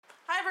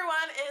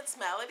everyone,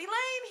 it's Melody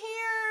Lane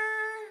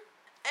here,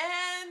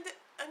 and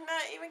I'm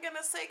not even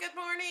gonna say good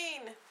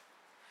morning.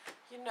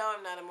 You know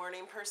I'm not a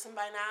morning person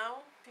by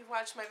now, if you've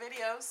watched my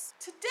videos.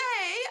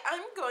 Today,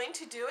 I'm going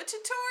to do a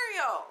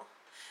tutorial.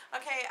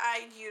 Okay,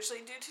 I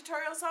usually do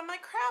tutorials on my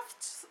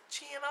crafts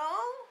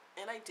channel,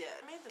 and I did.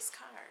 I made this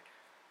card.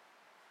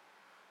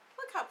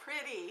 Look how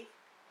pretty.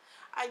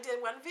 I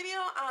did one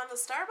video on the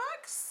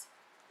Starbucks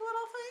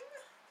little thing,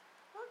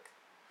 look,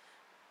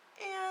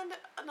 and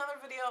another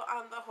video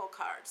on the whole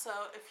card. So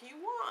if you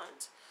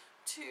want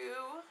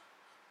to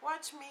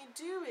watch me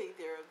do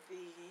either of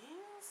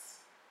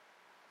these,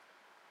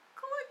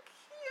 click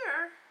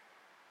here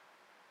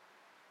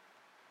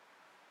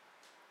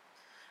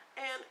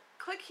and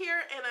click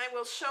here and I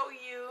will show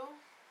you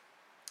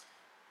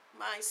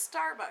my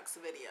Starbucks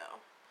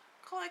video.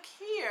 Click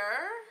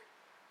here,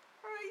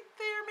 right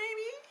there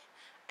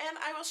maybe, and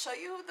I will show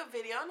you the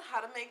video on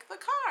how to make the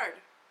card.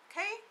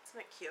 Okay, isn't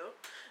it cute?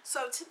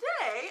 So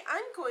today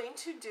I'm going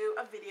to do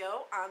a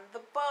video on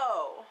the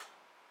bow.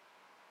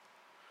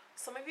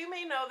 Some of you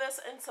may know this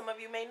and some of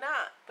you may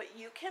not, but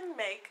you can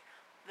make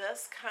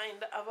this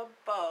kind of a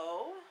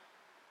bow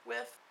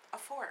with a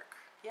fork.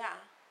 Yeah,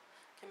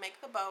 you can make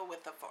the bow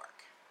with a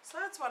fork. So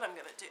that's what I'm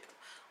gonna do.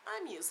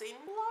 I'm using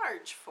a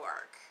large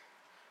fork.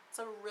 It's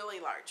a really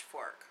large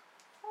fork.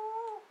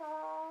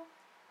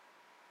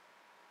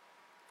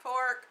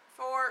 Fork,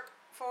 fork,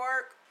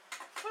 fork.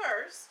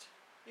 First,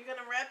 you're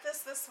gonna wrap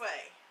this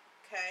way,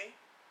 okay?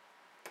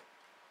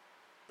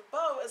 The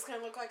bow is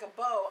gonna look like a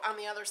bow on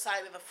the other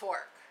side of the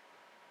fork.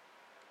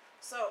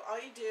 So all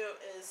you do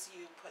is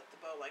you put the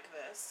bow like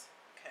this,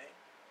 okay?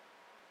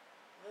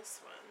 This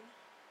one,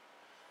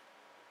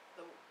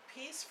 the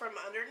piece from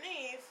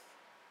underneath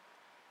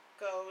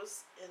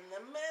goes in the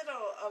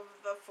middle of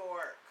the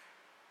fork.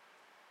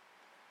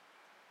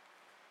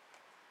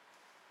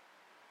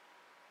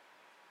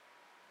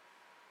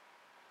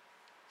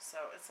 So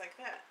it's like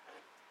that.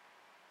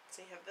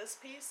 So you have this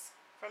piece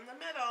from the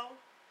middle,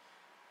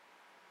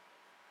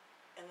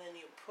 and then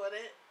you put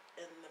it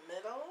in the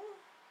middle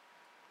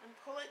and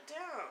pull it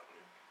down.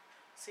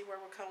 See where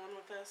we're going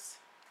with this?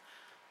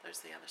 There's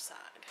the other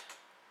side.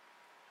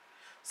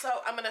 So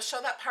I'm going to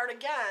show that part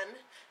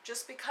again,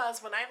 just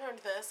because when I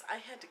learned this, I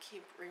had to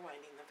keep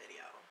rewinding the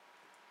video.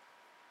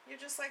 You're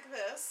just like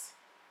this.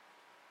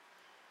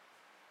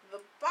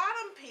 The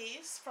bottom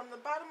piece from the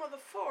bottom of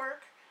the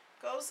fork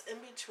goes in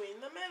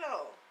between the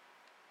middle.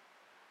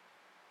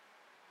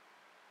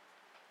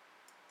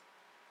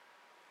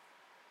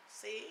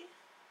 See?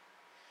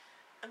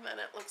 And then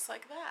it looks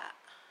like that.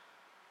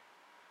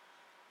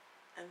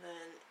 And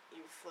then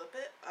you flip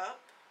it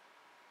up.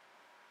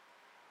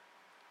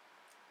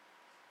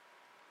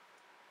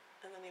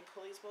 And then you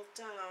pull these both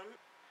down.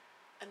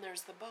 And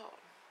there's the bow.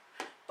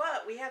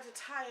 But we have to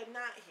tie a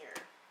knot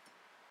here.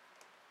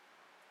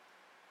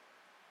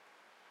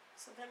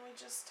 So then we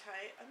just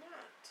tie a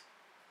knot.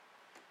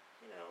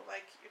 You know,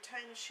 like you're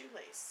tying a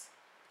shoelace.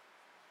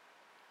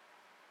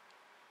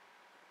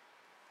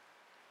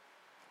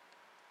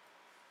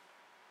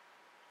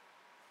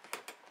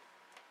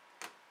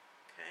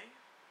 Okay,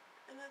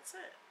 and that's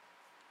it.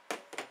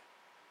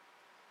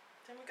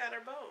 Then we got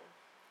our bow.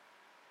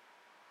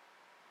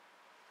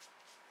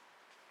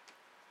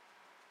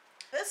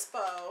 This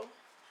bow,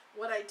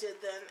 what I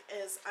did then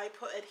is I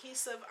put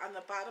adhesive on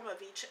the bottom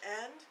of each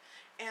end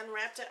and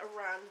wrapped it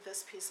around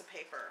this piece of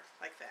paper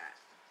like that.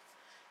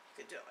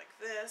 You could do it like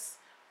this,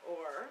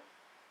 or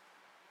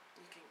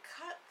you can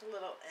cut the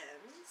little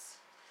ends.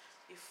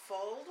 You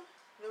fold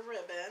the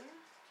ribbon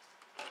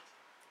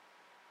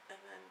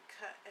and then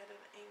cut at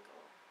an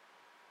angle.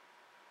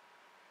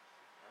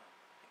 Oh,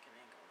 make an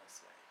angle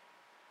this way.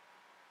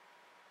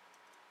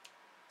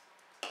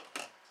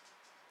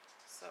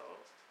 So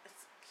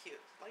it's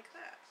cute like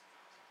that.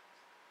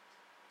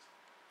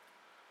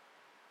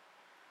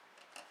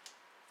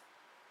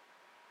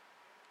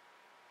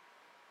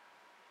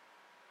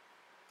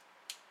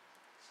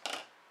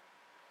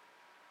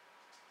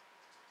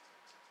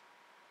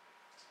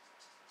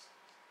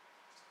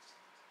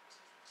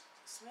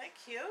 Isn't that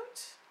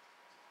cute?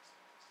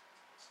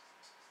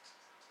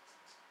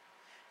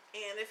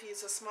 And if you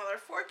use a smaller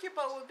fork, your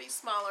bow will be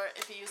smaller.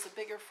 If you use a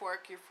bigger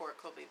fork, your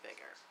fork will be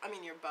bigger. I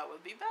mean, your bow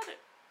will be better.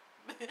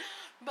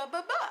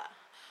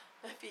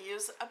 If you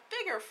use a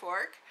bigger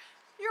fork,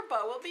 your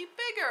bow will be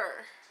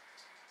bigger.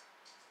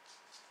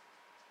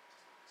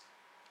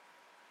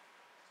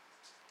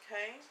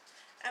 Okay?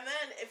 And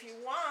then if you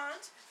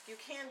want, you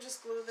can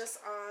just glue this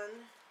on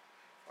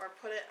or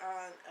put it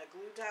on a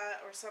glue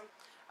dot or something.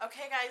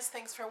 Okay guys,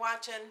 thanks for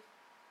watching,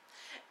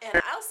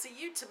 and I'll see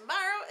you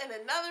tomorrow in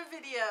another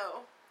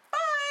video.